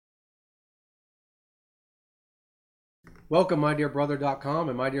Welcome, mydearbrother.com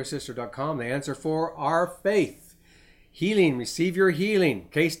and mydearsister.com. The answer for our faith. Healing, receive your healing.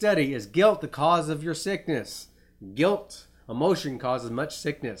 Case study, is guilt the cause of your sickness? Guilt, emotion causes much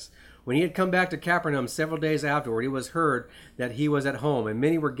sickness. When he had come back to Capernaum several days afterward, it was heard that he was at home, and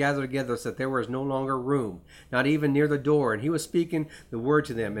many were gathered together so that there was no longer room, not even near the door. And he was speaking the word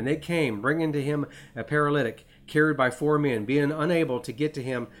to them. And they came, bringing to him a paralytic, carried by 4 men. Being unable to get to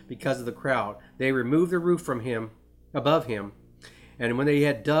him because of the crowd, they removed the roof from him, above him. And when they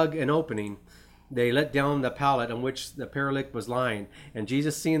had dug an opening, they let down the pallet on which the paralytic was lying. And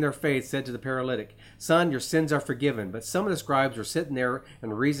Jesus, seeing their faith, said to the paralytic, "Son, your sins are forgiven." But some of the scribes were sitting there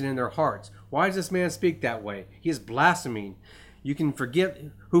and reasoning in their hearts, "Why does this man speak that way? He is blaspheming. Who can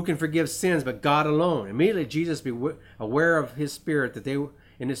forgive sins but God alone?" Immediately Jesus, aware of his spirit that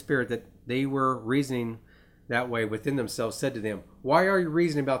they were reasoning that way within themselves, said to them, "Why are you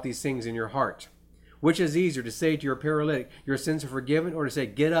reasoning about these things in your heart? Which is easier, to say to your paralytic, 'Your sins are forgiven,' or to say,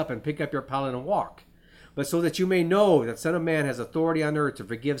 'Get up and pick up your pallet and walk'? But so that you may know that the Son of Man has authority on earth to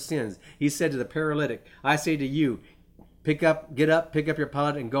forgive sins," he said to the paralytic, "I say to you, get up, pick up your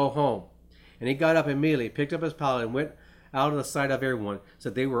pallet and go home." And he got up immediately, picked up his pallet, and went out of the sight of everyone. So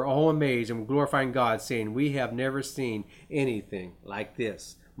they were all amazed and were glorifying God, saying, "We have never seen anything like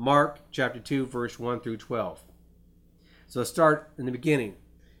this." Mark chapter 2, verse 1 through 12. So let's start in the beginning.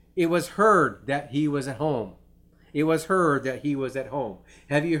 It was heard that he was at home. It was heard that he was at home.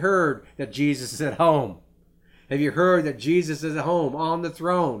 Have you heard that Jesus is at home? Have you heard that Jesus is at home on the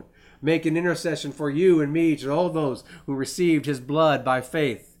throne, making intercession for you and me, to all those who received his blood by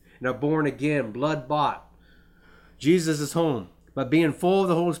faith and are born again, blood bought? Jesus is home. But being full of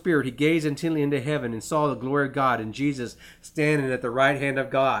the Holy Spirit, he gazed intently into heaven and saw the glory of God and Jesus standing at the right hand of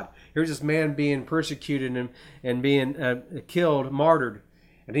God. Here's this man being persecuted and being killed, martyred.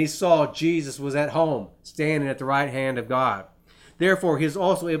 And he saw Jesus was at home, standing at the right hand of God. Therefore, he is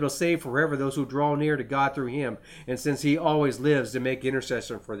also able to save forever those who draw near to God through him, and since he always lives to make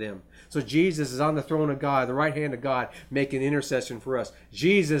intercession for them. So Jesus is on the throne of God, the right hand of God, making intercession for us.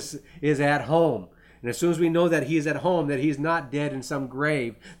 Jesus is at home. And as soon as we know that he is at home, that he's not dead in some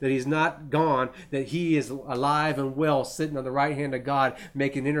grave, that he's not gone, that he is alive and well, sitting on the right hand of God,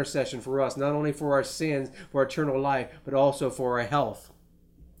 making intercession for us, not only for our sins, for eternal life, but also for our health,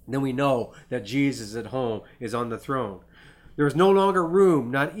 then we know that Jesus at home is on the throne. There is no longer room,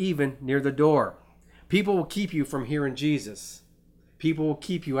 not even near the door. People will keep you from hearing Jesus. People will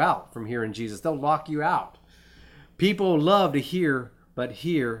keep you out from hearing Jesus. They'll lock you out. People love to hear, but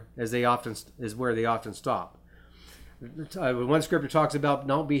hear is where they often stop. One scripture talks about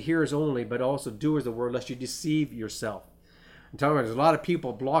don't be hearers only, but also doers of the word, lest you deceive yourself. I'm telling you, there's a lot of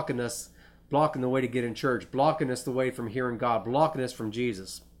people blocking the way to get in church, blocking us the way from hearing God, blocking us from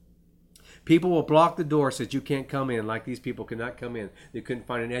Jesus. People will block the door so that you can't come in, like these people could not come in. They couldn't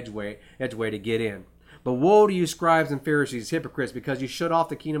find an edgeway to get in. But woe to you, scribes and Pharisees, hypocrites, because you shut off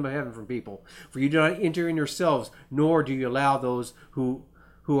the kingdom of heaven from people. For you do not enter in yourselves, nor do you allow those who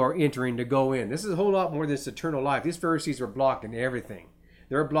are entering to go in. This is a whole lot more than this eternal life. These Pharisees were blocking everything.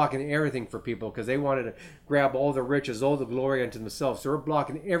 They were blocking everything for people because they wanted to grab all the riches, all the glory unto themselves. So they were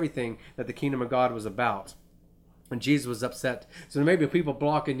blocking everything that the kingdom of God was about. And Jesus was upset. So there may be people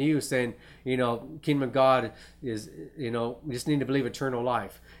blocking you, saying, kingdom of God is, we just need to believe eternal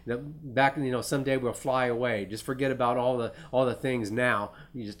life. Someday we'll fly away. Just forget about all the things now.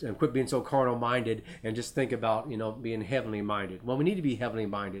 And quit being so carnal minded and just think about, being heavenly minded. Well, we need to be heavenly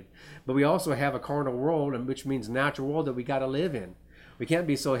minded, but we also have a carnal world, which means natural world that we got to live in. We can't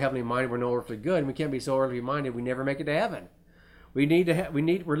be so heavenly minded we're no earthly good, and we can't be so earthly minded we never make it to heaven. We're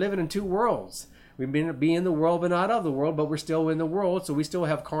living in two worlds. We may be in the world but not of the world, but we're still in the world, so we still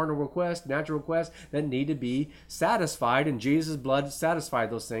have carnal requests, natural requests that need to be satisfied, and Jesus' blood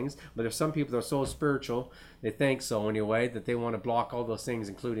satisfied those things. But there's some people that are so spiritual, they think so anyway, that they want to block all those things,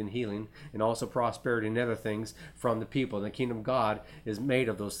 including healing and also prosperity and other things from the people. And the kingdom of God is made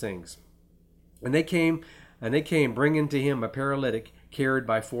of those things. And they came bringing to him a paralytic carried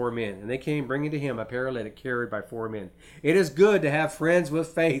by 4 men. And they came bringing to him a paralytic carried by 4 men. It is good to have friends with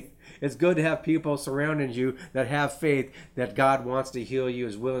faith. It's good to have people surrounding you that have faith that God wants to heal you,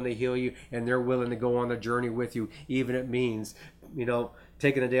 is willing to heal you, and they're willing to go on the journey with you, even if it means,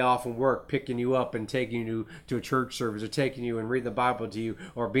 taking a day off from work, picking you up and taking you to a church service, or taking you and reading the Bible to you,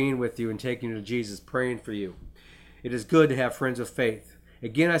 or being with you and taking you to Jesus, praying for you. It is good to have friends of faith.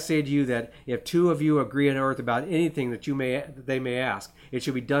 Again, I say to you that if two of you agree on earth about anything that they may ask, it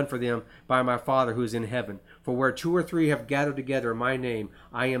shall be done for them by my Father who is in heaven. For where two or three have gathered together in my name,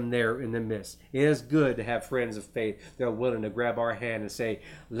 I am there in the midst. It is good to have friends of faith that are willing to grab our hand and say,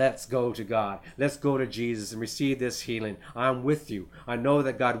 let's go to God. Let's go to Jesus and receive this healing. I'm with you. I know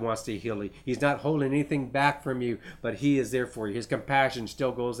that God wants to heal you. He's not holding anything back from you, but He is there for you. His compassion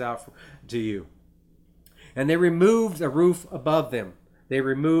still goes out to you. And they removed the roof above them. They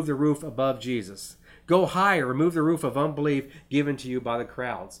removed the roof above Jesus. Go higher, remove the roof of unbelief given to you by the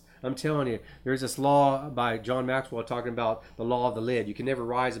crowds. I'm telling you, there's this law by John Maxwell talking about the law of the lid. You can never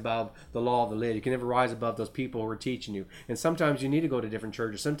rise above the law of the lid. You can never rise above those people who are teaching you. And sometimes you need to go to different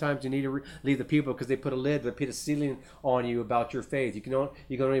churches. Sometimes you need to leave the people because they put a lid, they put a ceiling on you about your faith. You can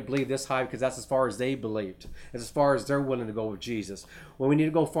only believe this high because that's as far as they believed. That's as far as they're willing to go with Jesus. Well, we need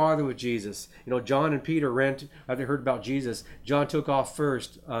to go farther with Jesus. John and Peter after they heard about Jesus, John took off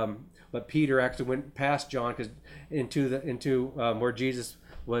first, but Peter actually went past John into where Jesus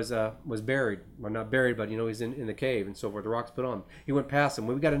was buried. Well, not buried, but he's in the cave and so forth. The rocks put on. He went past him.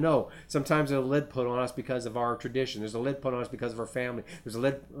 We've got to know. Sometimes there's a lid put on us because of our tradition. There's a lid put on us because of our family. There's a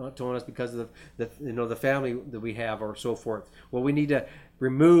lid put on us because of the family that we have or so forth. Well, we need to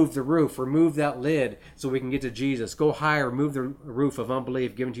remove the roof, remove that lid so we can get to Jesus. Go higher, remove the roof of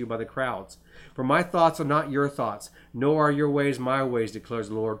unbelief given to you by the crowds. For my thoughts are not your thoughts, nor are your ways my ways, declares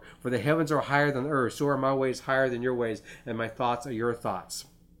the Lord. For the heavens are higher than the earth, so are my ways higher than your ways, and my thoughts are your thoughts.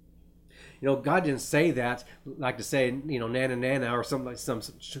 God didn't say that like to say, nana nana or some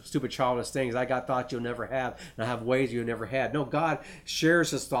stupid childish things. I got thoughts you'll never have, and I have ways you'll never had. No, God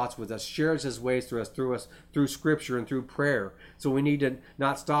shares His thoughts with us, shares His ways through Scripture and through prayer. So we need to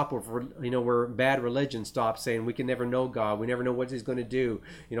not stop where bad religion stops, saying we can never know God. We never know what He's going to do.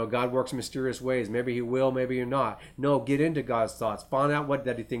 God works in mysterious ways. Maybe He will, maybe He'll not. No, get into God's thoughts. Find out what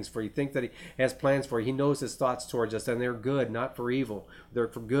that He thinks for you. Think that He has plans for you. He knows His thoughts towards us, and they're good, not for evil. They're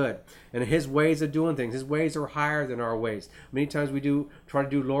for good. And His ways of doing things, His ways are higher than our ways. Many times we try to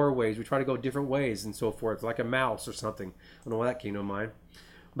do lower ways. We try to go different ways and so forth, like a mouse or something. I don't know why that came to mind.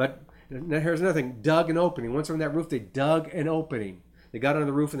 But here's another thing. Dug an opening. Once they're on that roof, they dug an opening. They got on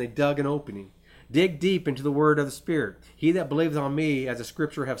the roof and they dug an opening. Dig deep into the word of the Spirit. He that believeth on me, as the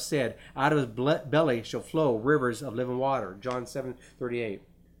Scripture hath said, out of his belly shall flow rivers of living water. John 7:38.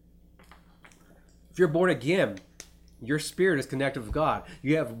 If you're born again, your spirit is connected with God.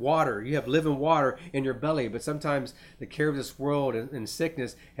 You have water. You have living water in your belly. But sometimes the care of this world and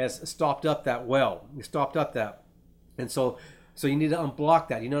sickness has stopped up that well. It stopped up that. And so you need to unblock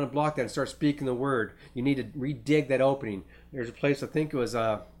that. You need to unblock that and start speaking the word. You need to redig that opening. There's a place, I think it was,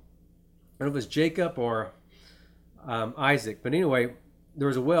 I don't know if it was Jacob or Isaac. But anyway, there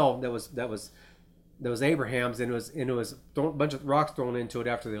was a well that was Abraham's, and it was a bunch of rocks thrown into it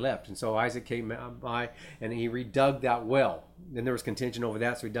after they left. And so Isaac came by and he redug that well. Then there was contention over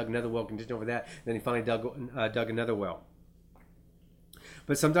that, so he dug another well, contention over that. Then he finally dug another well.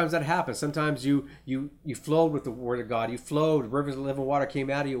 But sometimes that happens. Sometimes you flowed with the word of God. You flowed. Rivers of living water came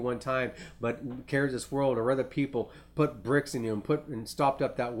out of you at one time, but cares of this world or other people put bricks in you and stopped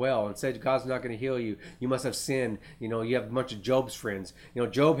up that well and said God's not going to heal you. You must have sinned. You have a bunch of Job's friends.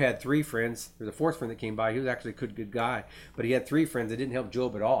 Job had 3 friends. There's a 4th friend that came by. He was actually a good guy, but he had 3 friends that didn't help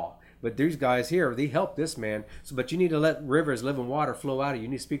Job at all. But these guys here, they help this man. But you need to let rivers, living water flow out of you. You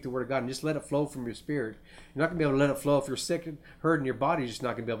need to speak the word of God and just let it flow from your spirit. You're not going to be able to let it flow if you're sick and hurt in your body. You're just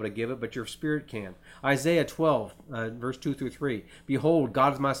not going to be able to give it, but your spirit can. Isaiah 12, verse 2 through 3. Behold,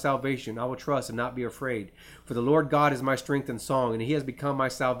 God is my salvation. I will trust and not be afraid. For the Lord God is my strength and song, and He has become my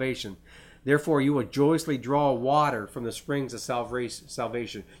salvation. Therefore, you will joyously draw water from the springs of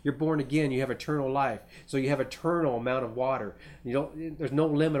salvation. You're born again. You have eternal life. So you have eternal amount of water. There's no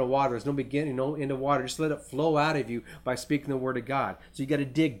limit of water. There's no beginning, no end of water. Just let it flow out of you by speaking the word of God. So you got to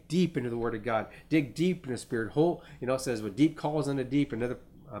dig deep into the word of God. Dig deep in the Spirit. It says, "What deep calls unto deep," another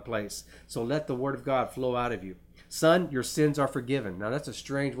place. So let the word of God flow out of you. Son, your sins are forgiven. Now that's a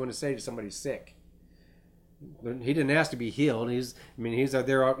strange one to say to somebody sick. He didn't ask to be healed. He's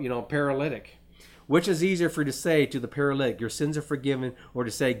there, paralytic. Which is easier for you to say to the paralytic, your sins are forgiven, or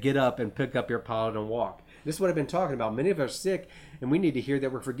to say, get up and pick up your pallet and walk? This is what I've been talking about. Many of us are sick, and we need to hear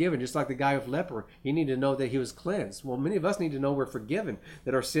that we're forgiven. Just like the guy with leper, he needed to know that he was cleansed. Well, many of us need to know we're forgiven,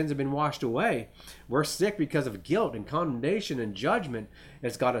 that our sins have been washed away. We're sick because of guilt and condemnation and judgment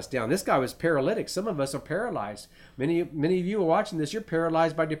has got us down. This guy was paralytic. Some of us are paralyzed. Many of you are watching this. You're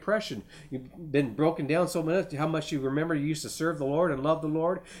paralyzed by depression. You've been broken down so much, how much you remember you used to serve the Lord and love the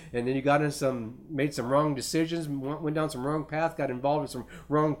Lord, and then you made some wrong decisions, went down some wrong path, got involved with some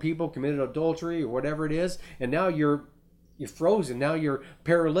wrong people, committed adultery or whatever it is, and now you're you're frozen. Now you're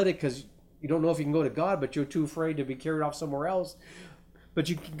paralytic because you don't know if you can go to God, but you're too afraid to be carried off somewhere else. But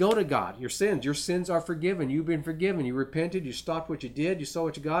you can go to God. Your sins are forgiven. You've been forgiven. You repented. You stopped what you did. You saw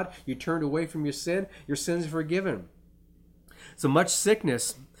what you got. You turned away from your sin. Your sins are forgiven. So much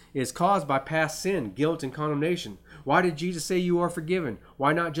sickness is caused by past sin, guilt, and condemnation. Why did Jesus say you are forgiven?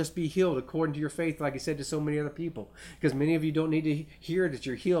 Why not just be healed according to your faith like he said to so many other people? Because many of you don't need to hear that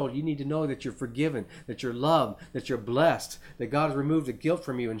you're healed. You need to know that you're forgiven, that you're loved, that you're blessed, that God has removed the guilt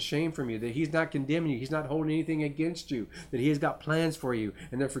from you and shame from you, that he's not condemning you, he's not holding anything against you, that he has got plans for you,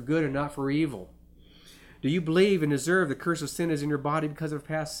 and they're for good and not for evil. Do you believe and deserve the curse of sin is in your body because of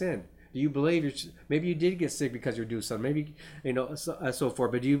past sin? Do you believe maybe you did get sick because you're due something? Maybe, so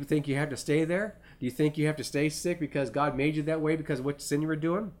forth. But do you think you have to stay there? Do you think you have to stay sick because God made you that way because of what sin you were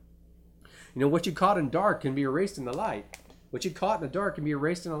doing? What you caught in dark can be erased in the light. What you caught in the dark can be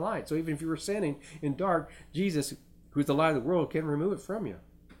erased in the light. So even if you were sinning in dark, Jesus, who's the light of the world, can remove it from you.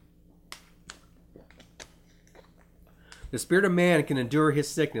 The spirit of man can endure his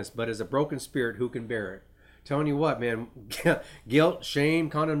sickness, but as a broken spirit, who can bear it? Telling you what, man, guilt, shame,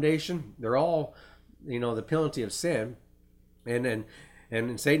 condemnation, they're all, the penalty of sin. And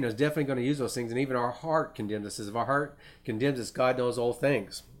Satan is definitely going to use those things. And even our heart condemns us. If our heart condemns us, God knows all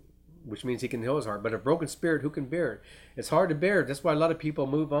things, which means he can heal his heart. But a broken spirit, who can bear it? It's hard to bear. That's why a lot of people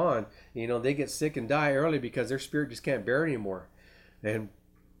move on. They get sick and die early because their spirit just can't bear it anymore.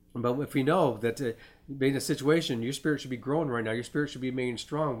 But if we know that being in a situation, your spirit should be growing right now. Your spirit should be made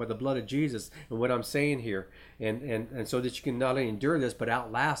strong by the blood of Jesus and what I'm saying here. And so that you can not only endure this, but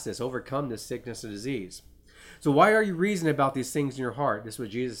outlast this, overcome this sickness and disease. So why are you reasoning about these things in your heart? This is what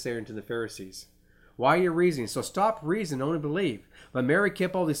Jesus is saying to the Pharisees. Why are you reasoning? So stop reasoning, only believe. But Mary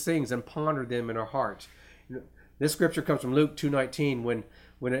kept all these things and pondered them in her heart. This scripture comes from Luke 2:19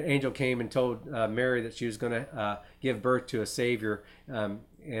 when an angel came and told Mary that she was going to give birth to a Savior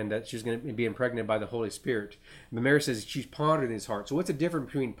and that she was going to be impregnated by the Holy Spirit. But Mary says she's pondered in his heart. So what's the difference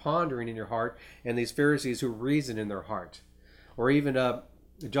between pondering in your heart and these Pharisees who reason in their heart? Or even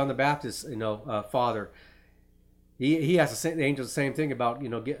John the Baptist, father. He asks the angel the same thing about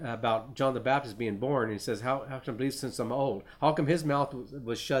John the Baptist being born. And he says, how can I believe since I'm old? How come his mouth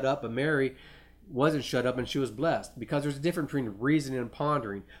was shut up, but Mary wasn't shut up and she was blessed? Because there's a difference between reasoning and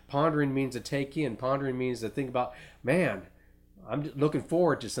pondering. Pondering means to take in. Pondering means to think about, man, I'm looking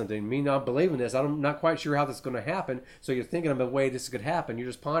forward to something. Me not believing this, I'm not quite sure how this is going to happen. So you're thinking of a way this could happen. You're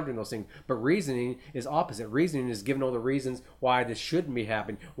just pondering those things. But reasoning is opposite. Reasoning is giving all the reasons why this shouldn't be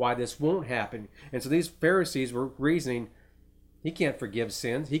happening, why this won't happen. And so these Pharisees were reasoning, he can't forgive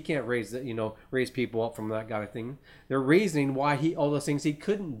sins. He can't raise people up from that kind of thing. They're reasoning why all those things he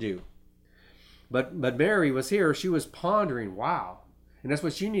couldn't do. But Mary was here. She was pondering, wow. And that's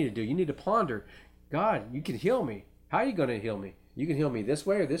what you need to do. You need to ponder, God, you can heal me. How are you going to heal me? You can heal me this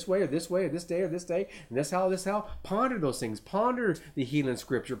way or this way or this way or this day or this day and this how. Ponder those things. Ponder the healing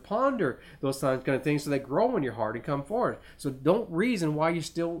scripture. Ponder those kind of things so they grow in your heart and come forward. So don't reason why you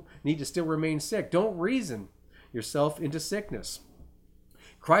still need to still remain sick. Don't reason yourself into sickness.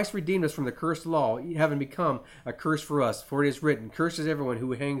 Christ redeemed us from the cursed law, having become a curse for us. For it is written, cursed is everyone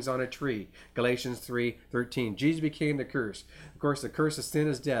who hangs on a tree. Galatians 3:13. Jesus became the curse. Of course, the curse of sin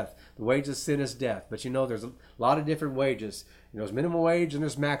is death. The wage of sin is death. But there's a lot of different wages. There's minimum wage and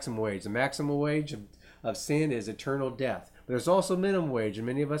there's maximum wage. The maximum wage of sin is eternal death. But there's also minimum wage, and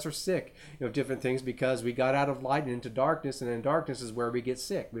many of us are sick of different things because we got out of light and into darkness, and in darkness is where we get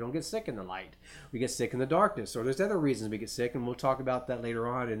sick. We don't get sick in the light. We get sick in the darkness. Or there's other reasons we get sick, and we'll talk about that later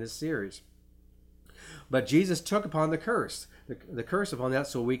on in this series. But Jesus took upon the curse upon that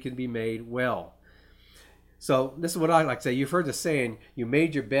so we can be made well. So this is what I like to say. You've heard the saying, you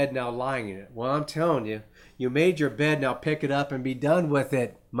made your bed, now lying in it. Well, I'm telling you, you made your bed, now pick it up and be done with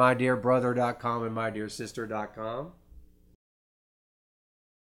it, mydearbrother.com and mydearsister.com.